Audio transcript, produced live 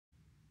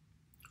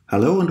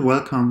Hello and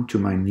welcome to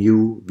my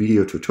new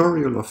video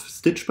tutorial of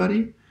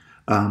StitchBuddy.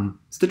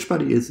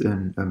 StitchBuddy is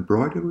an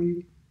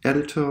embroidery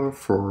editor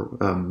for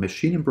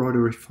machine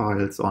embroidery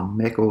files on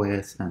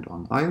macOS and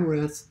on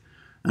iOS.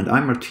 And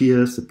I'm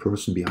Matthias, the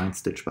person behind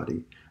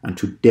StitchBuddy. And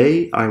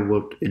today I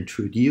will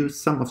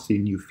introduce some of the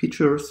new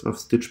features of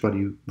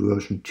StitchBuddy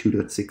version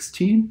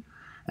 2.16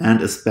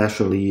 and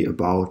especially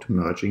about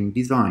merging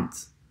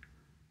designs.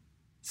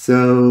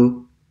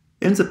 So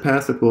in the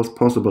past it was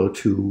possible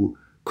to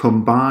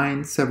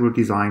combine several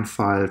design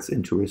files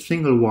into a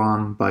single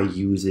one by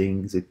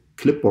using the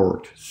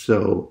clipboard.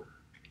 So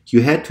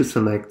you had to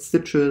select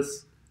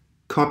stitches,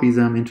 copy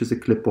them into the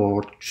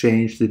clipboard,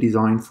 change the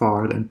design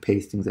file and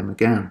pasting them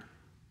again.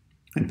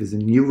 And with the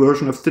new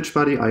version of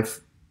StitchBuddy,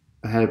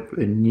 I have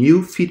a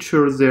new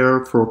feature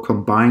there for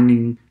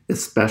combining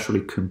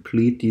especially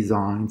complete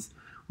designs,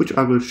 which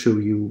I will show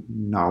you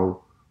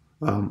now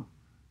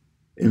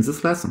in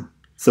this lesson.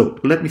 So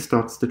let me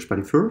start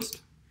StitchBuddy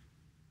first.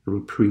 I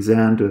will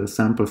present a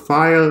sample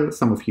file.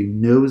 Some of you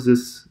know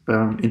this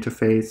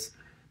interface,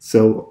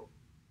 so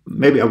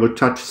maybe I will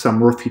touch some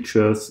more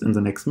features in the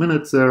next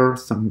minutes there,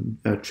 some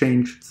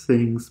changed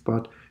things,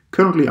 but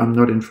currently I'm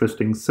not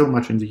interested so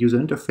much in the user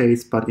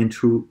interface, but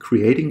into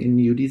creating a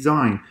new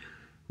design,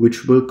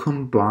 which will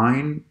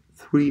combine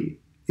three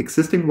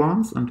existing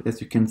ones. And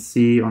as you can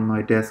see on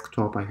my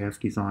desktop, I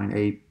have design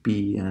A,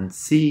 B, and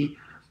C,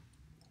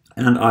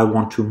 and I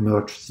want to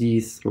merge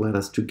these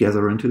letters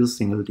together into a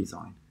single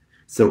design.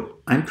 So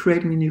I'm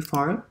creating a new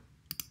file,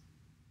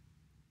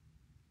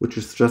 which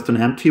is just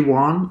an empty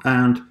one,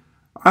 and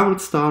I will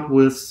start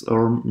with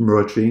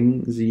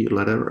merging the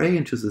letter A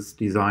into this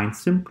design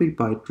simply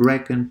by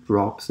drag and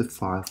drop the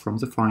file from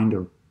the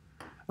Finder.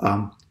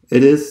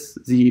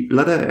 The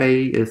letter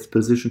A is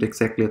positioned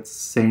exactly at the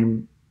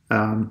same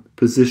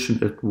position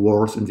it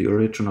was in the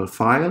original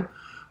file,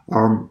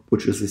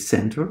 which is the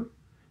center.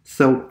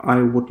 So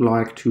I would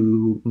like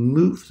to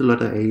move the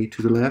letter A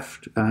to the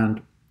left,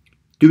 and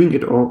doing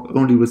it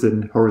only with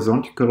a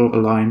horizontal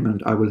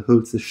alignment, I will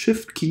hold the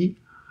Shift key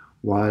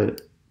while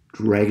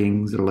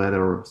dragging the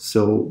letter.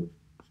 So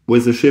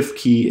with the Shift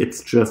key,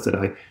 it's just that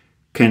I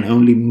can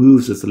only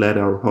move this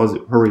letter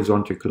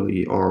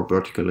horizontally or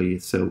vertically,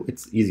 so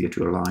it's easier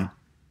to align.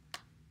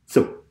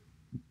 So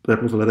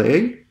that was the letter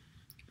A.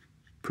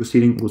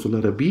 Proceeding with the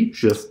letter B,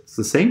 just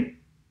the same.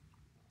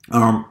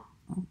 But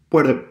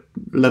the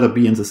letter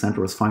B in the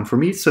center is fine for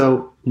me.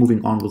 So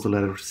moving on with the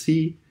letter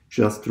C,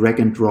 just drag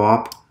and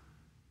drop.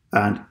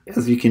 And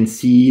as you can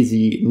see,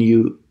 the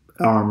new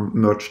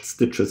merged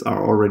stitches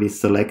are already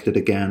selected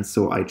again.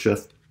 So I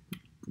just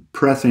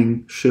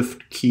pressing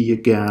Shift key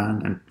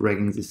again and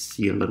dragging the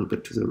C a little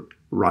bit to the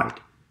right.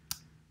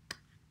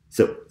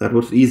 So that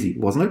was easy,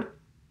 wasn't it?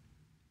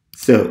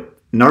 So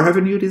now I have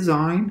a new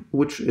design,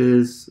 which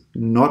is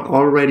not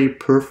already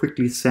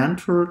perfectly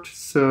centered.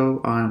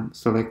 So I'm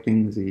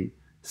selecting the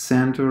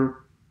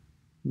center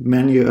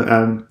menu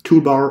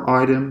toolbar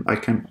item. I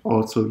can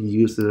also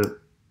use the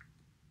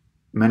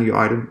menu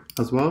item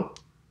as well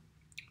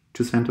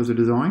to center the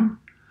design.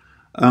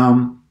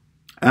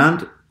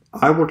 And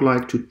I would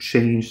like to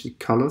change the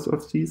colors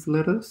of these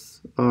letters.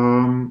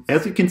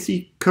 As you can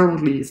see,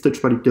 currently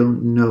StitchBuddy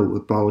don't know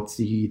about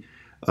the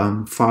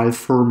file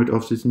format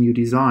of this new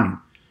design.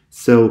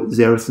 So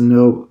there's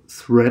no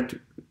thread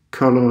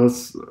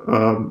colors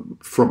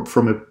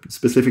from a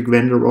specific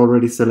vendor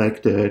already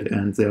selected,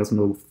 and there's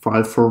no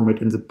file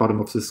format in the bottom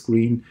of the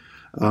screen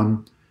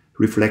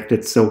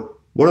reflected. So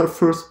what I'll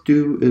first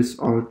do is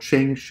I'll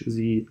change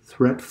the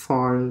thread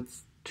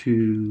files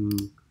to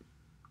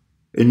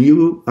a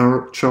new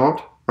chart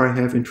I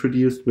have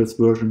introduced with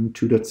version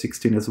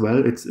 2.16 as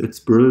well. It's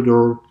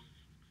Builder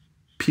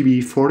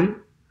PB40.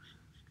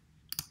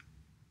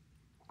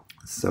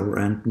 So,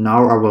 and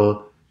now I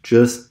will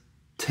just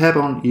tab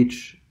on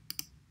each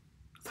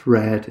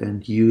thread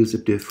and use a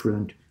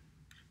different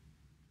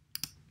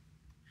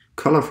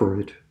color for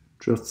it,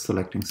 just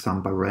selecting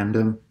some by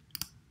random.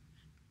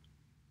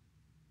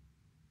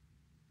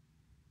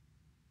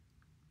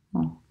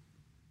 Oh,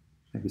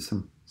 maybe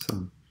some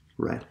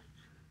red.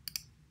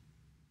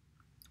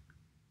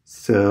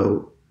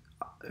 So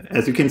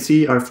as you can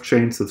see, I've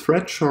changed the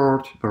thread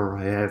chart, or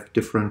I have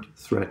different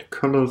thread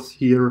colors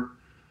here,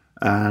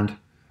 and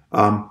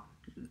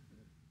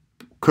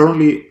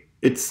currently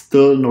it's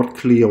still not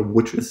clear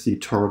which is the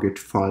target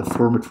file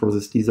format for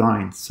this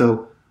design.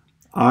 So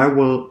I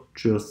will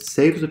just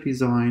save the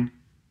design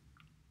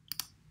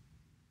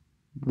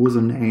with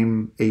a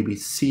name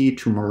ABC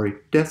to my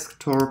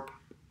desktop.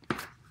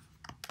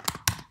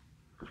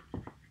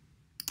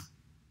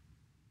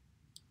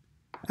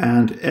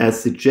 And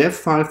as the JEF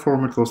file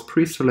format was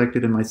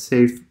pre-selected in my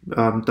save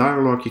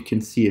dialog, you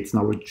can see it's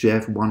now a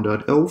JEF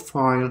 1.0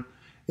 file.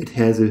 It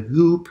has a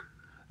hoop,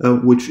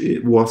 which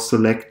was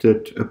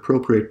selected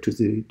appropriate to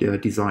the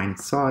design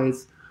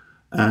size.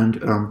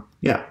 And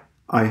yeah,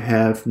 I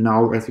have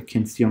now, as you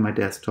can see on my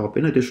desktop,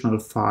 an additional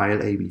file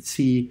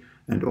ABC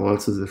and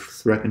also the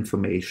thread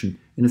information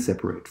in a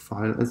separate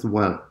file as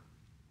well.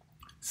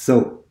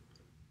 So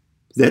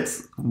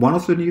That's one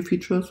of the new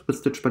features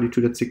with StitchBuddy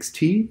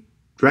 2.16.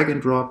 Drag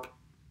and drop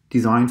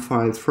design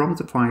files from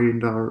the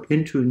Finder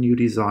into a new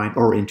design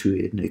or into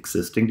an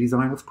existing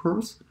design, of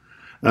course,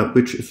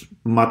 which is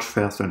much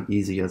faster and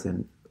easier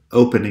than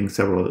opening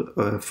several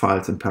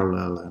files in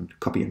parallel and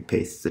copy and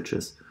paste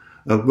stitches.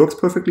 Works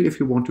perfectly if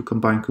you want to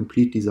combine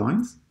complete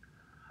designs.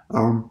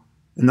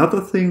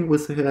 Another thing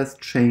which has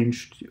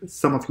changed,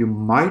 some of you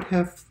might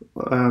have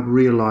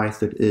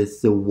realized it,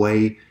 is the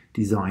way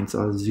designs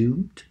are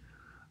zoomed.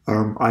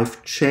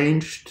 I've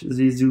changed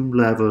the zoom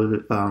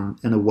level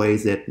in a way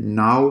that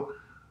now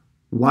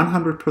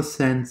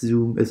 100%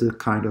 zoom is a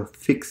kind of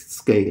fixed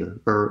scale.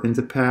 In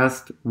the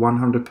past,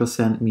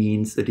 100%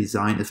 means a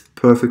design is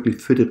perfectly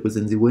fitted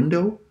within the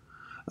window,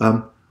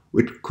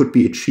 which could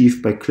be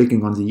achieved by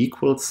clicking on the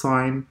equal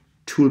sign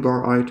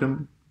toolbar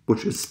item,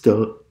 which is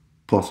still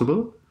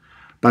possible.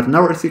 But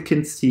now, as you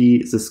can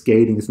see, the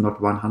scaling is not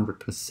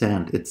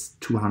 100%, it's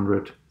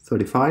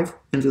 235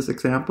 in this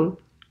example.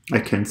 I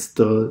can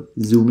still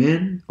zoom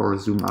in or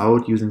zoom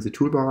out using the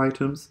toolbar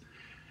items.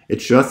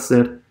 It's just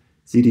that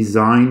the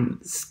design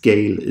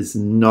scale is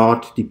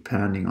not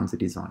depending on the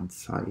design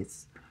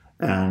size.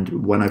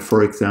 And when I,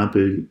 for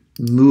example,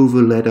 move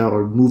a letter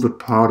or move a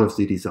part of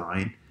the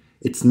design,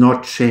 it's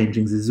not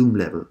changing the zoom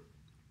level,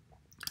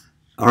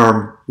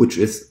 which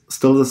is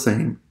still the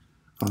same.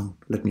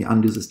 Let me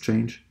undo this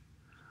change.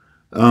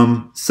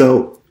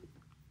 So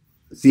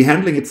the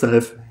handling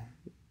itself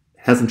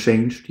hasn't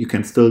changed. You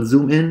can still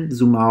zoom in,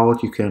 zoom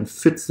out. You can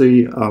fit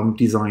the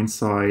design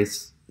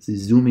size, the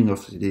zooming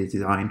of the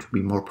design to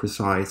be more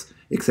precise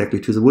exactly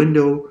to the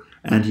window,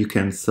 and you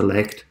can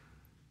select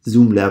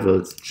zoom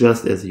levels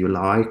just as you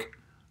like.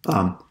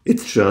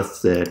 It's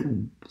just that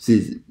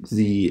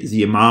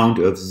the amount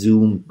of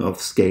zoom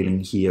of scaling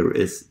here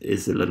is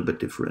a little bit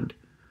different.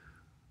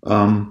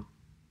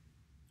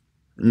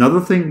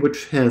 Another thing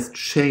which has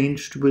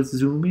changed with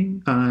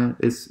zooming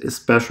is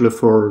especially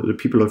for the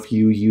people of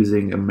you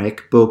using a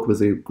MacBook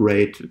with a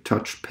great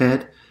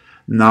touchpad.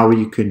 Now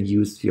you can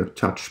use your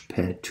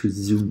touchpad to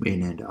zoom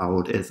in and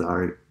out as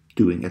I'm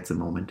doing at the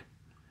moment,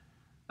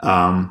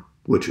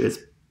 which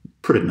is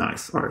pretty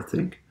nice, I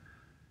think.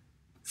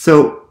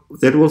 So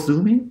that was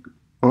zooming.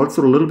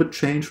 Also a little bit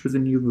changed with the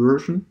new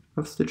version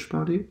of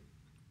StitchBuddy.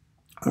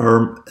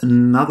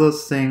 Another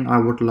thing I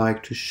would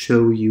like to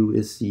show you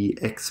is the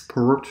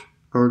export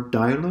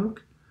dialog.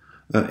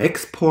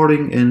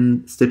 Exporting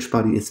in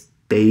StitchBuddy is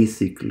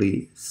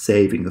basically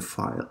saving a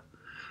file.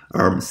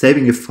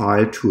 Saving a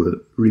file to a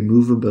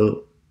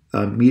removable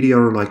media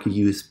like a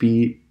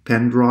USB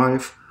pen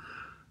drive.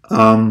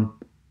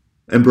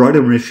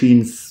 Embroidery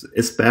machines,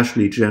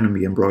 especially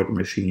Genuine embroidery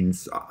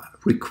machines,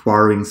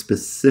 requiring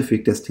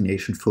specific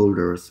destination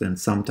folders, and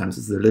sometimes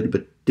it's a little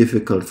bit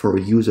difficult for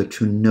a user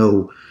to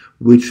know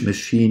which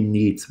machine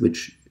needs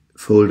which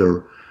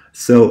folder.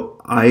 So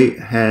I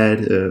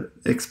had an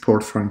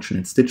export function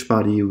in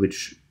StitchBuddy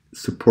which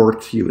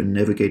supports you in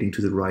navigating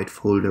to the right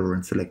folder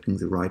and selecting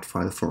the right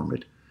file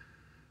format.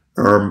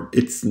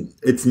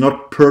 It's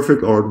not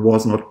perfect, or it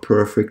was not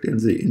perfect in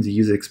the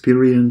user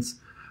experience,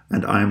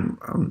 and I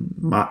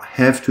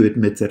have to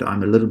admit that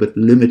I'm a little bit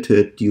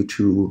limited due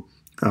to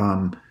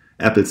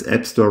Apple's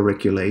App Store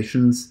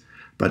regulations.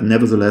 But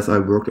nevertheless, I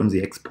worked on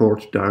the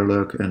export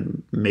dialog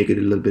and make it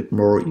a little bit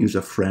more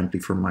user-friendly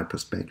from my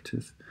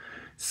perspective.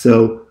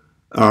 So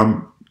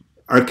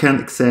I can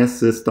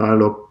access this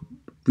dialog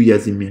via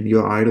the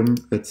menu item,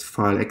 it's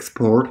file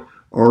export,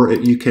 or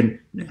you can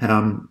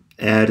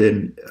add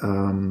in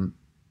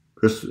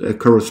a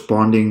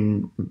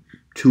corresponding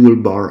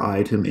toolbar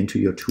item into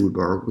your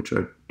toolbar, which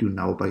I do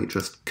now by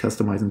just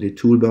customizing the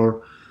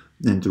toolbar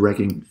and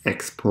dragging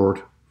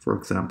export, for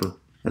example,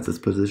 at this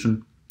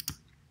position.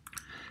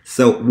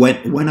 So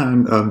when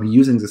I'm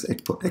using this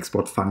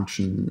export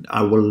function,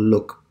 I will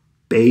look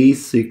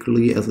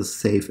basically as a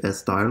save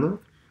as dialog.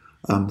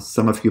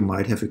 Some of you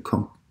might have a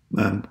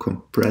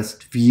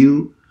compressed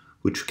view,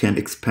 which can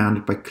expand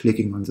it by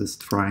clicking on this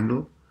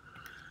triangle.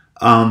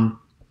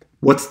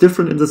 What's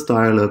different in this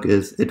dialog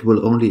is it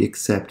will only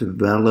accept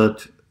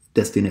valid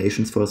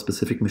destinations for a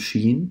specific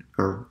machine,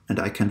 and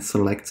I can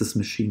select this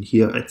machine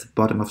here at the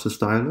bottom of this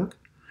dialog.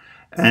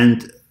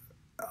 And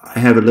I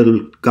have a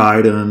little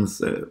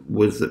guidance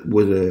with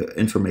an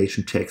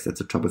information text at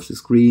the top of the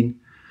screen.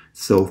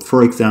 So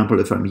for example,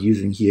 if I'm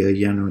using here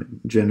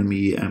Genuine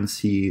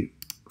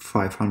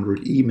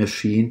MC500E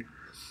machine,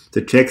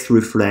 the text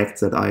reflects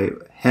that I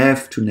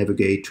have to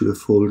navigate to a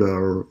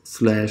folder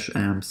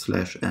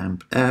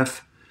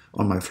 /amp/ampf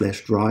on my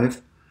flash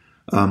drive.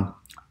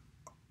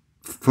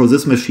 For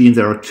this machine,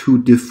 there are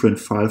two different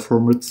file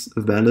formats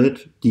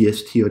valid,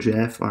 DST or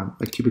JAF. I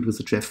keep it with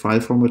the JAF file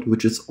format,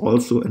 which is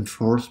also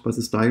enforced by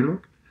this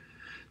dialog.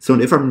 So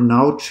if I'm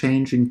now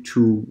changing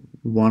to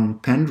one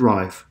pen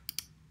drive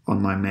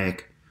on my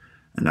Mac,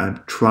 and I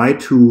try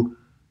to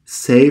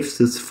save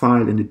this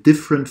file in a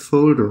different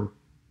folder,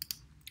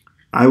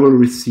 I will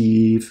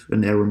receive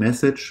an error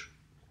message,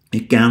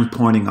 again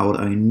pointing out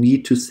I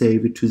need to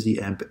save it to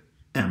the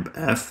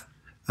ampf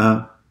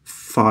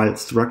file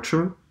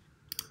structure.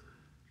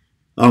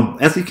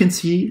 As you can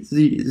see,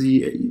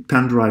 the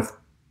pen drive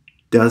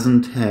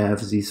doesn't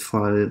have these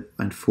file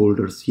and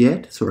folders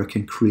yet, so I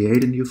can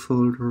create a new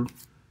folder.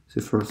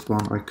 The first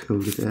one I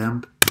coded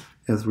amp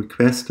as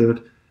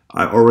requested.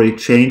 I already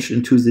changed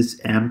into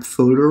this amp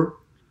folder,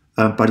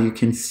 but you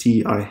can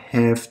see I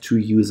have to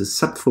use a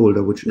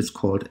subfolder which is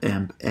called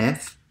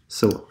amp-f,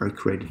 so I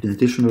created an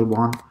additional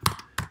one.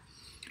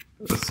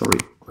 Sorry,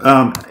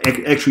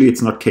 actually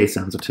it's not case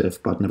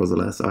sensitive, but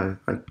nevertheless I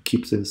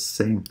keep the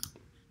same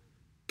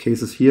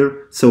cases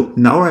here. So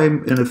now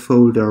I'm in a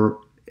folder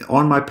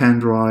on my pen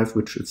drive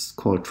which is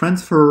called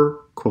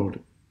transfer, called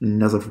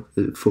another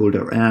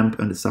folder amp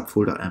and a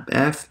subfolder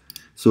amp-f.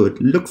 So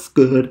it looks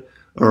good.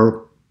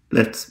 Or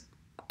let's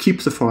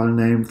keep the file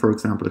name, for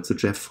example, it's a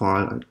JEF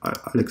file,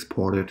 I'll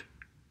export it.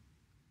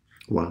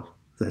 Well,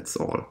 that's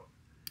all.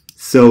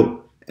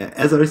 So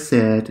as I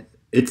said,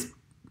 it's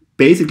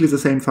basically the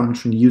same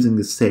function using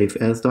the save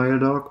as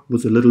dialog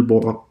with a little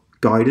more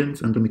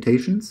guidance and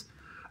limitations.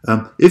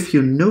 If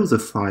you know the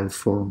file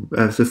form,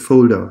 the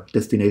folder,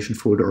 destination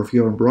folder of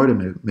your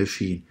embroidery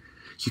machine,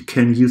 you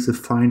can use the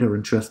finder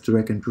and just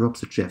drag and drop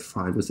the JEF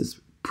file. This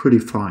is pretty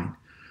fine.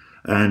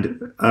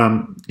 And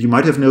you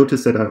might have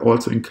noticed that I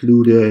also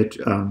included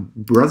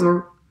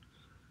brother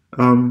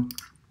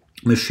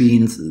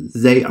machines.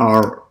 They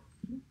are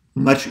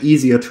much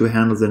easier to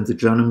handle than the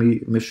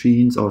Genommy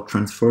machines or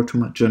transfer to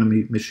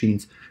Genommy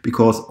machines,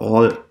 because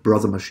all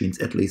brother machines,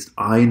 at least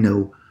I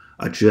know,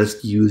 are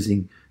just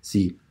using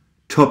the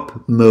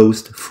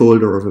topmost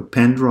folder of a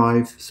pen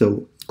drive,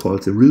 so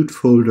called the root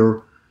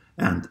folder,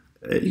 and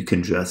you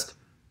can just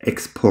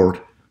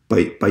export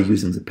by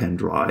using the pen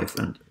drive,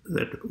 and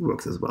that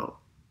works as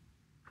well.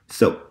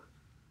 So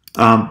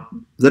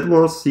that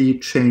was the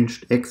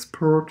changed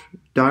export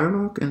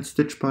dialog in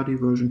StitchBuddy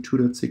version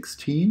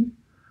 2.16.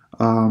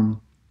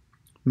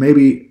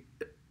 Maybe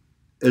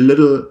a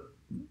little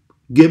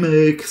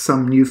gimmick,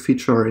 some new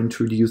feature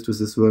introduced with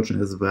this version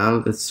as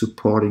well is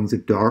supporting the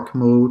dark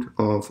mode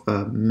of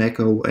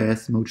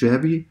macOS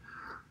Mojave.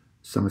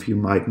 Some of you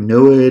might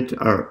know it,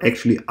 or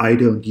actually I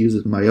don't use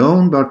it my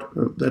own, but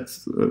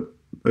that's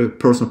a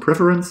personal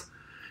preference.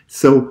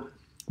 So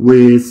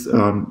with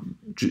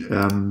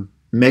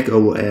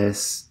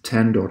macOS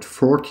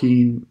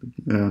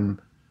 10.14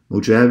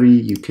 Mojave,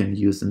 you can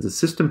use in the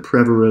system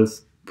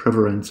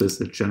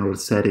preferences a general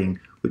setting,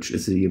 which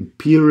is the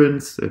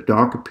appearance, a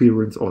dark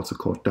appearance, also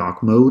called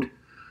dark mode.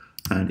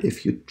 And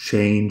if you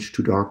change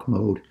to dark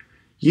mode,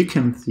 you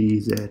can see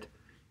that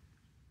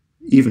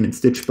even in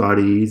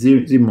StitchBuddy,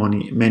 the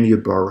menu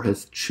bar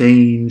has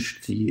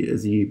changed,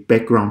 the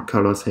background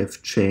colors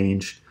have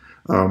changed.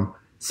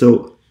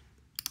 So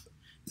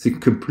the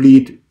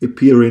complete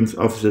appearance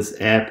of this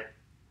app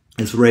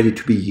is ready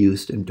to be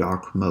used in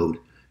dark mode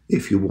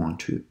if you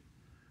want to.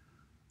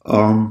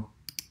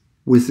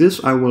 With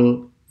this, I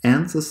will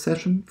end the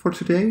session for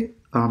today.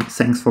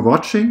 Thanks for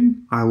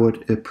watching. I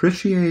would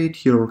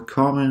appreciate your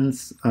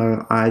comments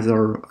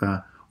either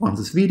on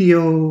this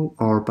video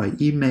or by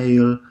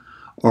email,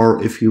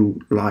 or if you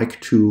like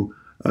to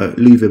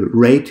leave a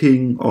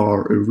rating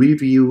or a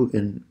review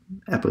in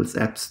Apple's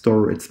App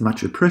Store, it's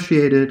much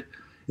appreciated.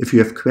 If you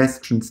have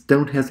questions,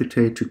 don't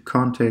hesitate to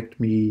contact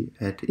me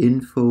at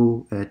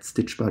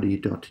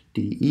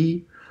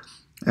info@stitchbuddy.de.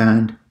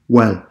 And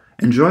well,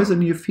 enjoy the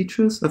new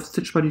features of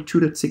StitchBuddy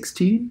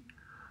 2.16.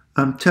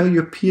 Tell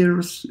your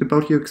peers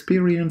about your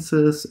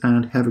experiences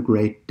and have a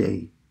great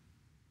day.